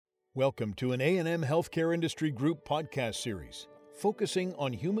Welcome to an A&M Healthcare Industry Group podcast series focusing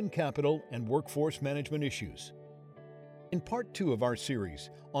on human capital and workforce management issues. In part 2 of our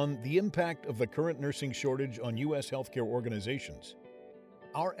series on the impact of the current nursing shortage on U.S. healthcare organizations,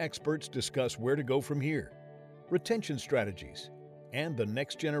 our experts discuss where to go from here, retention strategies, and the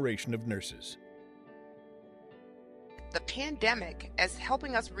next generation of nurses. The pandemic, as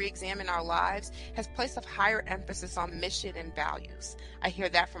helping us re-examine our lives, has placed a higher emphasis on mission and values. I hear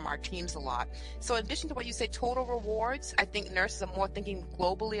that from our teams a lot. So in addition to what you say, total rewards, I think nurses are more thinking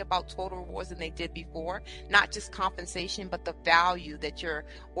globally about total rewards than they did before. Not just compensation, but the value that your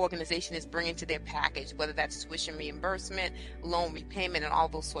organization is bringing to their package, whether that's tuition reimbursement, loan repayment, and all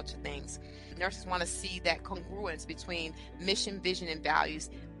those sorts of things. Nurses want to see that congruence between mission, vision, and values.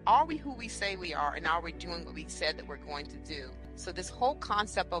 Are we who we say we are, and are we doing what we said that we're going to do? So this whole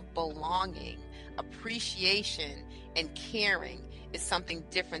concept of belonging, appreciation, and caring is something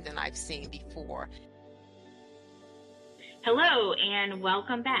different than I've seen before. Hello, and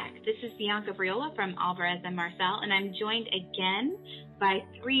welcome back. This is Bianca Briola from Alvarez & Marcel, and I'm joined again by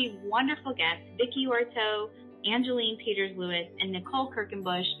 3 wonderful guests, Vicki Orto, Angeline Peters-Lewis, and Nicole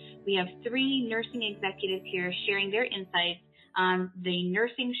Kirkenbush. We have 3 nursing executives here sharing their insights on the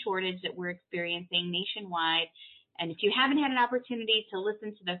nursing shortage that we're experiencing nationwide. And if you haven't had an opportunity to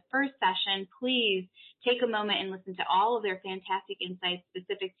listen to the first session, please take a moment and listen to all of their fantastic insights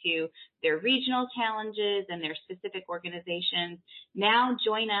specific to their regional challenges and their specific organizations. Now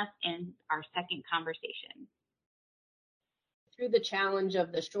join us in our second conversation. Through the challenge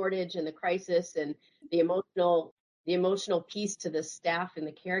of the shortage and the crisis and the emotional piece to the staff and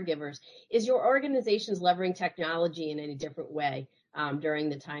the caregivers, is your organization's leveraging technology in any different way during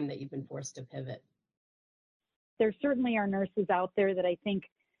the time that you've been forced to pivot? There certainly are nurses out there that I think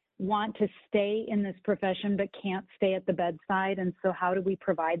want to stay in this profession but can't stay at the bedside. And so how do we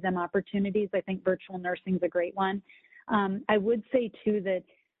provide them opportunities? I think virtual nursing is a great one. I would say, too, that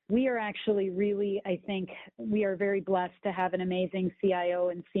we are actually really, I think we are very blessed to have an amazing CIO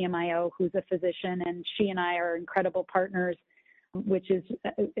and CMIO who's a physician, and she and I are incredible partners, which is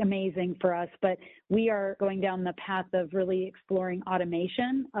amazing for us. But we are going down the path of really exploring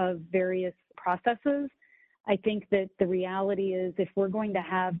automation of various processes. I think that the reality is if we're going to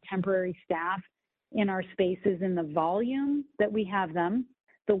have temporary staff in our spaces in the volume that we have them,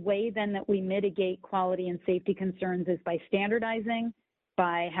 the way then that we mitigate quality and safety concerns is by standardizing,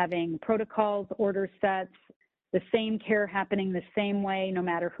 by having protocols, order sets, the same care happening the same way, no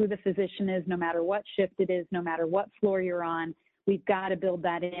matter who the physician is, no matter what shift it is, no matter what floor you're on. We've got to build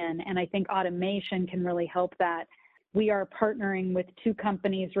that in. And I think automation can really help that. We are partnering with 2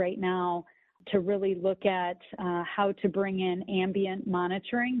 companies right now to really look at how to bring in ambient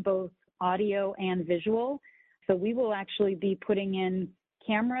monitoring, both audio and visual. So we will actually be putting in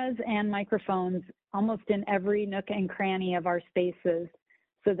cameras and microphones almost in every nook and cranny of our spaces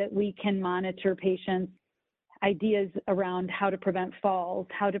so that we can monitor patients, ideas around how to prevent falls,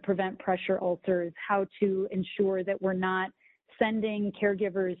 how to prevent pressure ulcers, how to ensure that we're not sending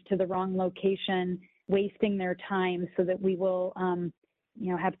caregivers to the wrong location, wasting their time, so that we will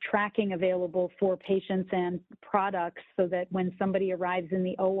have tracking available for patients and products so that when somebody arrives in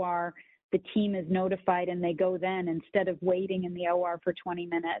the OR, the team is notified and they go then instead of waiting in the OR for 20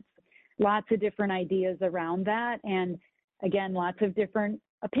 minutes. Lots of different ideas around that. And again, lots of different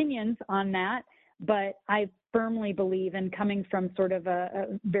opinions on that. But I firmly believe, and coming from sort of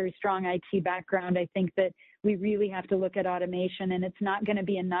a very strong IT background, I think that we really have to look at automation, and it's not going to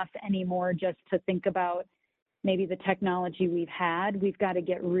be enough anymore just to think about maybe the technology we've had. We've got to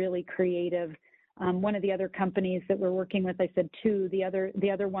get really creative. One of the other companies that we're working with, I said 2, the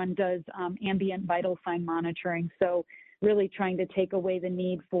other one does ambient vital sign monitoring. So really trying to take away the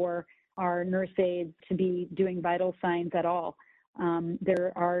need for our nurse aides to be doing vital signs at all.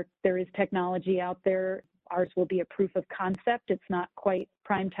 There is technology out there. Ours will be a proof of concept. It's not quite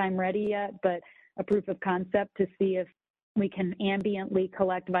prime time ready yet, but a proof of concept to see if we can ambiently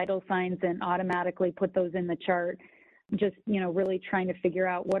collect vital signs and automatically put those in the chart. Just, really trying to figure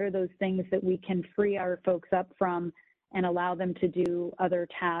out what are those things that we can free our folks up from and allow them to do other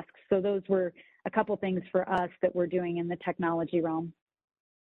tasks. So those were a couple things for us that we're doing in the technology realm.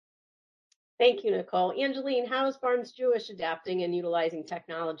 Thank you, Nicole. Angeline, how is Barnes-Jewish adapting and utilizing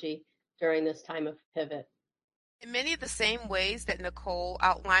technology during this time of pivot? In many of the same ways that Nicole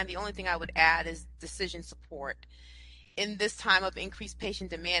outlined, the only thing I would add is decision support. In this time of increased patient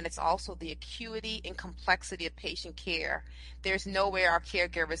demand, it's also the acuity and complexity of patient care. There's no way our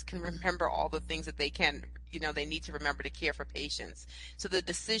caregivers can remember all the things that they need to remember to care for patients. So the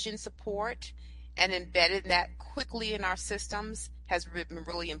decision support and embedding that quickly in our systems has been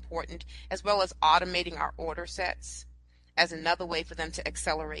really important, as well as automating our order sets as another way for them to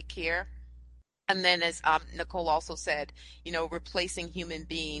accelerate care. And then, as Nicole also said, replacing human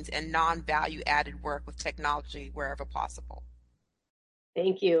beings and non-value added work with technology wherever possible.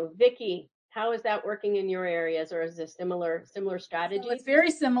 Thank you. Vicki, how is that working in your areas, or is it similar strategy? So it's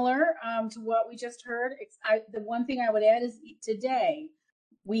very similar to what we just heard. The one thing I would add is today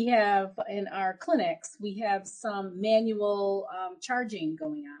we have in our clinics, we have some manual charging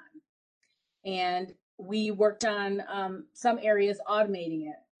going on. And we worked on some areas automating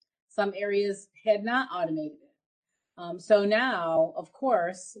it. Some areas had not automated it. So now, of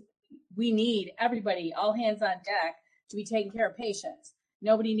course, we need everybody, all hands on deck, to be taking care of patients.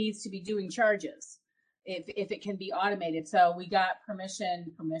 Nobody needs to be doing charges if it can be automated. So we got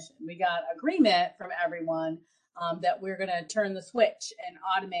permission. We got agreement from everyone that we're going to turn the switch and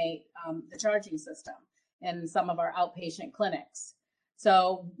automate the charging system in some of our outpatient clinics.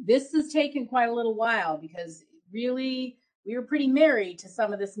 So this has taken quite a little while because really we were pretty married to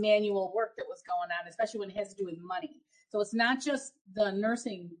some of this manual work that was going on, especially when it has to do with money. So it's not just the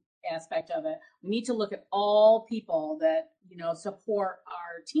nursing aspect of it. We need to look at all people that, support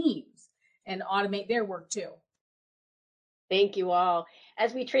our teams and automate their work too. Thank you all.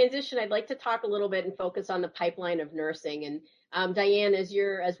 As we transition, I'd like to talk a little bit and focus on the pipeline of nursing. And Diane, as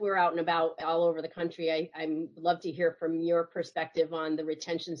we're out and about all over the country, I love to hear from your perspective on the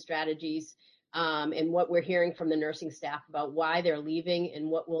retention strategies and what we're hearing from the nursing staff about why they're leaving and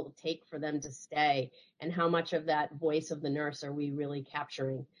what will it take for them to stay, and how much of that voice of the nurse are we really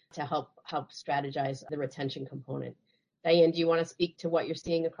capturing to help strategize the retention component. Diane, do you want to speak to what you're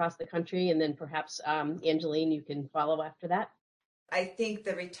seeing across the country? And then perhaps Angeline, you can follow after that. I think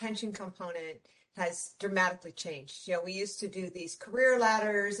the retention component has dramatically changed. We used to do these career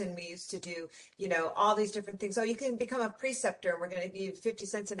ladders, and we used to do, all these different things. So you can become a preceptor, and we're going to give you 50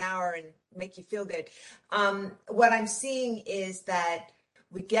 cents an hour and make you feel good. What I'm seeing is that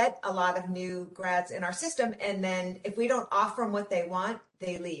we get a lot of new grads in our system, and then if we don't offer them what they want,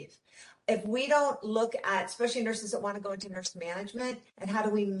 they leave. If we don't look at, especially nurses that want to go into nurse management, and how do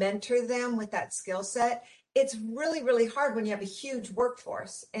we mentor them with that skill set, it's really, really hard when you have a huge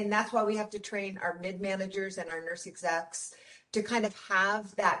workforce. And that's why we have to train our mid-managers and our nurse execs to kind of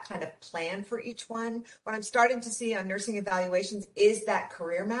have that kind of plan for each one. What I'm starting to see on nursing evaluations is that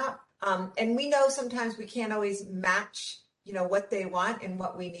career map. And we know sometimes we can't always match, what they want and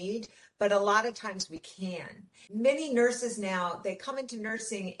what we need, but a lot of times we can. Many nurses now, they come into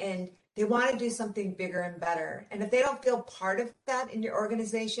nursing and they want to do something bigger and better. And if they don't feel part of that in your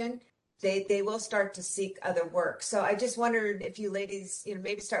organization, they will start to seek other work. So I just wondered if you ladies,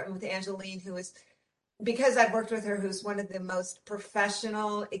 maybe starting with Angeline, who is, because I've worked with her, who's one of the most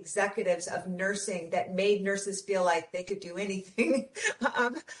professional executives of nursing that made nurses feel like they could do anything.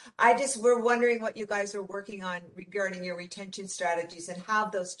 We're wondering what you guys are working on regarding your retention strategies and how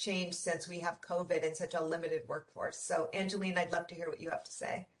those changed since we have COVID and such a limited workforce. So Angeline, I'd love to hear what you have to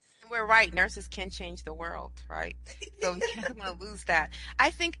say. We're right. Nurses can change the world, right? So we can't want to lose that.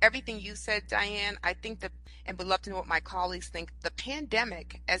 I think everything you said, Diane, and would love to know what my colleagues think, the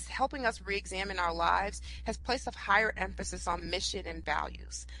pandemic, as helping us re-examine our lives, has placed a higher emphasis on mission and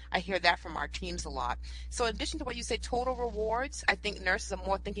values. I hear that from our teams a lot. So in addition to what you say, total rewards, I think nurses are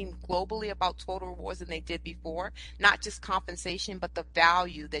more thinking globally about total rewards than they did before, not just compensation, but the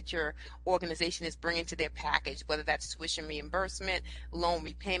value that your organization is bringing to their package, whether that's tuition reimbursement, loan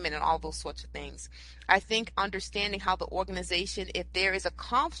repayment, and all those sorts of things. I think understanding how the organization, if there is a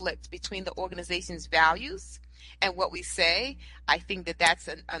conflict between the organization's values and what we say, I think that's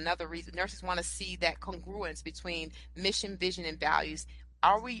another reason nurses want to see that congruence between mission, vision, and values.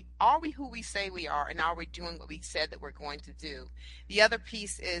 Are we who we say we are, and are we doing what we said that we're going to do? The other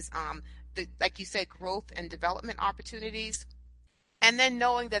piece is, like you said, growth and development opportunities, and then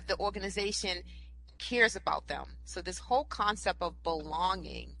knowing that the organization cares about them. So this whole concept of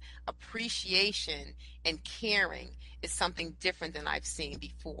belonging, appreciation, and caring is something different than I've seen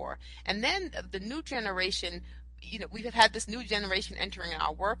before. And then the new generation, we have had this new generation entering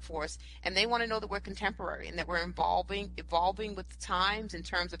our workforce, and they want to know that we're contemporary and that we're evolving with the times in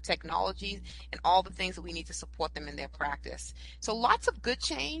terms of technology and all the things that we need to support them in their practice. So lots of good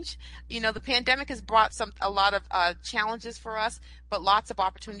change. The pandemic has brought a lot of challenges for us, but lots of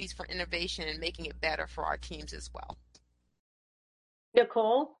opportunities for innovation and making it better for our teams as well.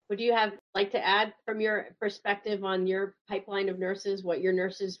 Nicole, would you like to add from your perspective on your pipeline of nurses, what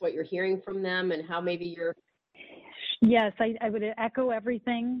you're hearing from them, and how maybe you're... Yes, I would echo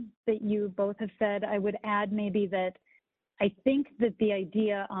everything that you both have said. I would add maybe that I think that the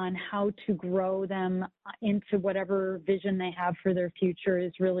idea on how to grow them into whatever vision they have for their future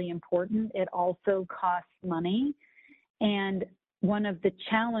is really important. It also costs money. And one of the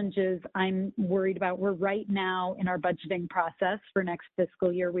challenges I'm worried about, we're right now in our budgeting process for next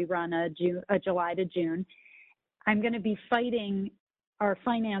fiscal year. We run a July to June. I'm going to be fighting our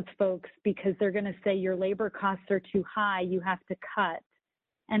finance folks because they're going to say your labor costs are too high, you have to cut.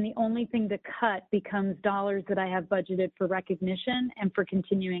 And the only thing to cut becomes dollars that I have budgeted for recognition and for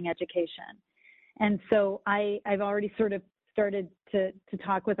continuing education. And so I've already sort of started to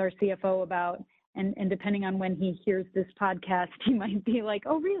talk with our CFO about, and depending on when he hears this podcast, he might be like,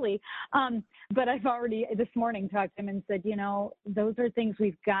 oh, really? But I've already this morning talked to him and said, you know, those are things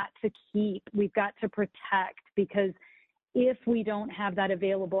we've got to keep, we've got to protect, because if we don't have that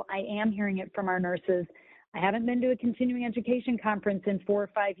available, I am hearing it from our nurses. I haven't been to a continuing education conference in 4 or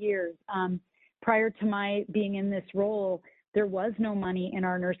 5 years. Prior to my being in this role, there was no money in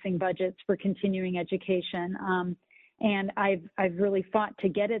our nursing budgets for continuing education. And I've really fought to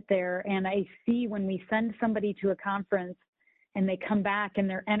get it there. And I see when we send somebody to a conference and they come back and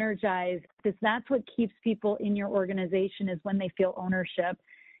they're energized, because that's what keeps people in your organization, is when they feel ownership.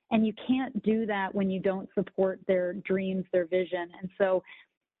 And you can't do that when you don't support their dreams, their vision. And so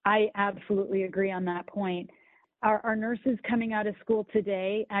I absolutely agree on that point. Our nurses coming out of school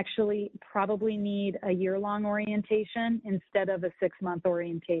today actually probably need a year-long orientation instead of a 6-month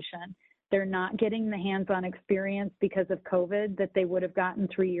orientation. They're not getting the hands-on experience because of COVID that they would have gotten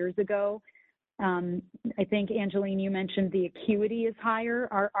 3 years ago. I think, Angeline, you mentioned the acuity is higher.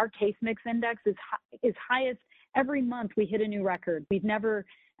 Our case mix index is highest. Every month we hit a new record. We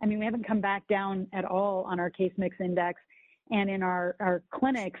haven't come back down at all on our case mix index. And in our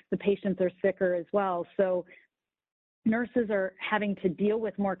clinics, the patients are sicker as well. So nurses are having to deal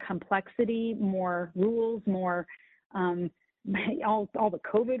with more complexity, more rules, more all the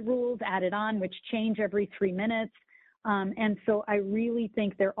COVID rules added on, which change every 3 minutes. And so I really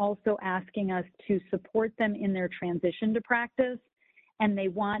think they're also asking us to support them in their transition to practice. And they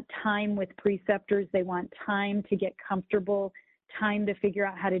want time with preceptors. They want time to get comfortable, time to figure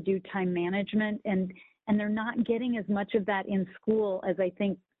out how to do time management. And they're not getting as much of that in school as I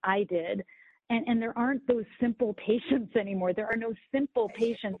think I did. And there aren't those simple patients anymore. There are no simple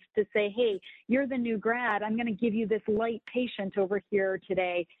patients to say, hey, you're the new grad, I'm going to give you this light patient over here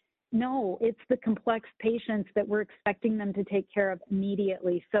today. No, it's the complex patients that we're expecting them to take care of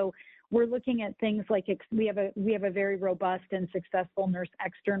immediately. So we're looking at things like we have a very robust and successful nurse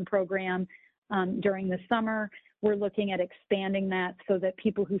extern program during the summer. We're looking at expanding that so that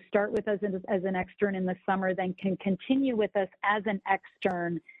people who start with us as an extern in the summer then can continue with us as an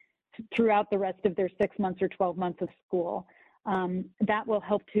extern throughout the rest of their 6 months or 12 months of school. That will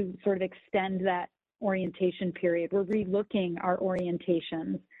help to sort of extend that orientation period. We're relooking our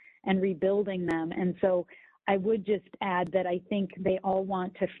orientations and rebuilding them. And so I would just add that I think they all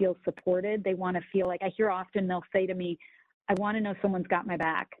want to feel supported. They want to feel like, I hear often they'll say to me, I want to know someone's got my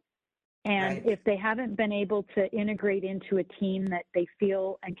back. And Right. if they haven't been able to integrate into a team that they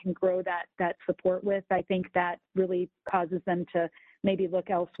feel and can grow that support with, I think that really causes them to maybe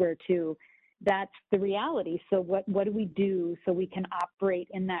look elsewhere too. That's the reality. So what do we do so we can operate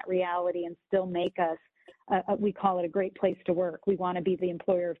in that reality and still make us, we call it a great place to work. We want to be the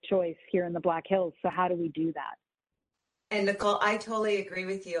employer of choice here in the Black Hills. So how do we do that? And Nicole, I totally agree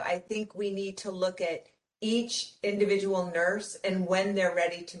with you. I think we need to look at each individual nurse and when they're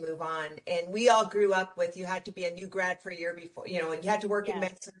ready to move on. And we all grew up with, you had to be a new grad for a year before, and you had to work in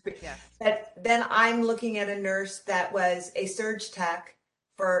medicine. Yes. But then I'm looking at a nurse that was a surge tech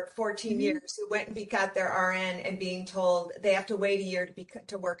for 14 years who went and got their RN and being told they have to wait a year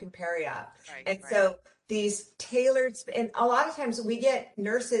to work in peri-op. Right, And right. so these tailored, and a lot of times we get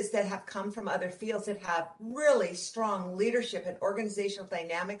nurses that have come from other fields that have really strong leadership and organizational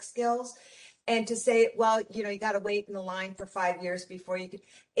dynamic skills. And to say, well, you got to wait in the line for 5 years before you could,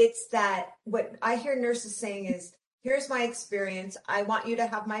 it's that what I hear nurses saying is, here's my experience. I want you to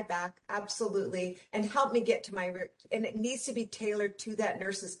have my back. Absolutely. And help me get to and it needs to be tailored to that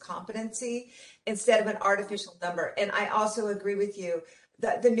nurse's competency instead of an artificial number. And I also agree with you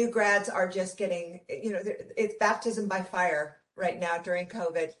that the new grads are just getting, it's baptism by fire right now during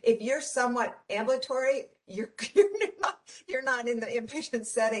COVID. If you're somewhat ambulatory, you're not in the inpatient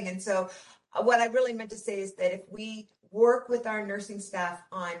setting. And so what I really meant to say is that if we work with our nursing staff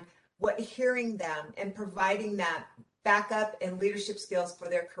on hearing them and providing that backup and leadership skills for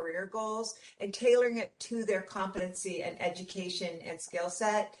their career goals and tailoring it to their competency and education and skill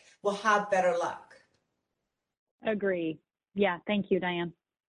set, we'll have better luck. Agree. Yeah. Thank you, Diane.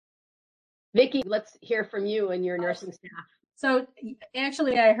 Vicki, let's hear from you and your nursing staff. So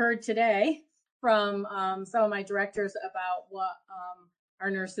actually, I heard today from some of my directors about what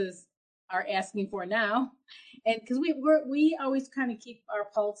our nurses are asking for now, and because we always kind of keep our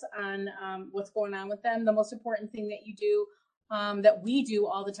pulse on what's going on with them. The most important thing that you do, that we do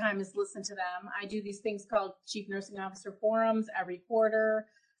all the time, is listen to them. I do these things called Chief Nursing Officer Forums every quarter,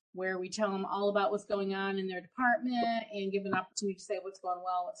 where we tell them all about what's going on in their department and give an opportunity to say what's going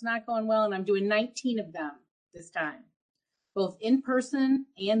well, what's not going well. And I'm doing 19 of them this time, both in person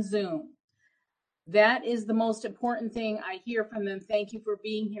and Zoom. That is the most important thing I hear from them. Thank you for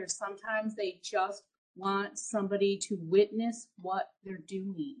being here. Sometimes they just want somebody to witness what they're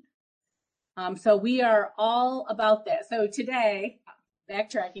doing. So we are all about that. So today,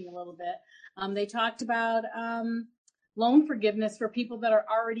 backtracking a little bit, they talked about loan forgiveness for people that are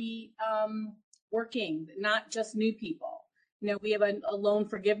already working, not just new people. You know, we have a loan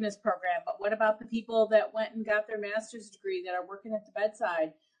forgiveness program, but what about the people that went and got their master's degree that are working at the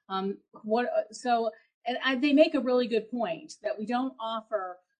bedside? They make a really good point that we don't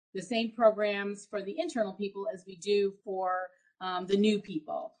offer the same programs for the internal people as we do for the new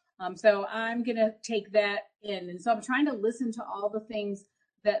people. So I'm going to take that in. And so I'm trying to listen to all the things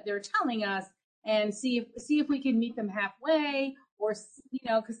that they're telling us and see if we can meet them halfway, or,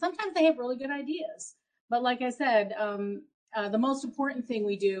 because sometimes they have really good ideas. But like I said, the most important thing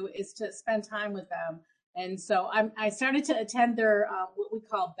we do is to spend time with them. And so I started to attend their what we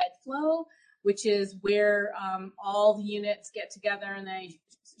call bed flow, which is where all the units get together and they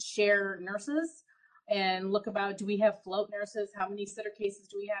share nurses and look about, do we have float nurses? How many sitter cases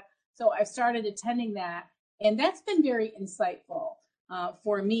do we have? So I started attending that, and that's been very insightful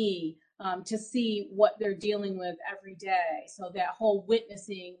for me to see what they're dealing with every day. So that whole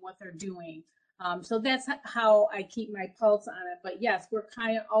witnessing what they're doing. So that's how I keep my pulse on it. But yes, we're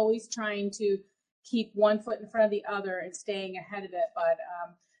kind of always trying to keep one foot in front of the other and staying ahead of it. But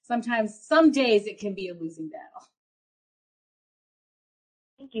sometimes, some days it can be a losing battle.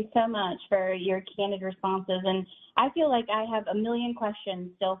 Thank you so much for your candid responses. And I feel like I have a million questions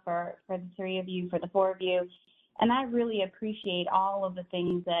still for the three of you, for the four of you. And I really appreciate all of the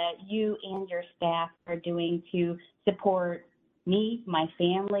things that you and your staff are doing to support me, my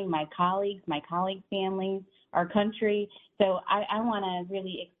family, my colleagues' families, our country. So I want to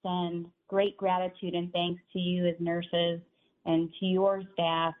really extend great gratitude and thanks to you as nurses and to your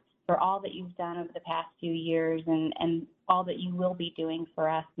staff for all that you've done over the past few years and all that you will be doing for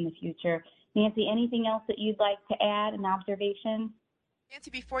us in the future. Nancy, anything else that you'd like to add, an observation?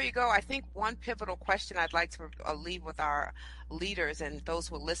 Nancy, before you go, I think one pivotal question I'd like to leave with our leaders and those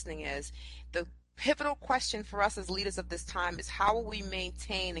who are listening is, the pivotal question for us as leaders of this time is, how will we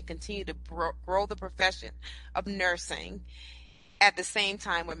maintain and continue to grow the profession of nursing at the same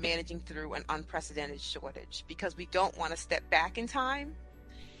time we're managing through an unprecedented shortage? Because we don't want to step back in time.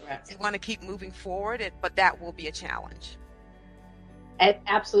 Correct. We want to keep moving forward, but that will be a challenge.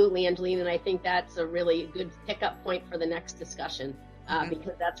 Absolutely, Angeline, and I think that's a really good pickup point for the next discussion.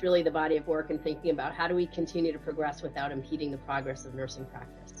 Because that's really the body of work, and thinking about how do we continue to progress without impeding the progress of nursing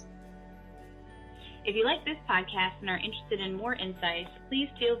practice. If you like this podcast and are interested in more insights, please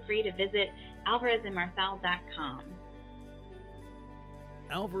feel free to visit alvarezandmarcel.com.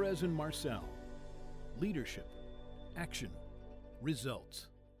 Alvarez and Marcel. Leadership. Action. Results.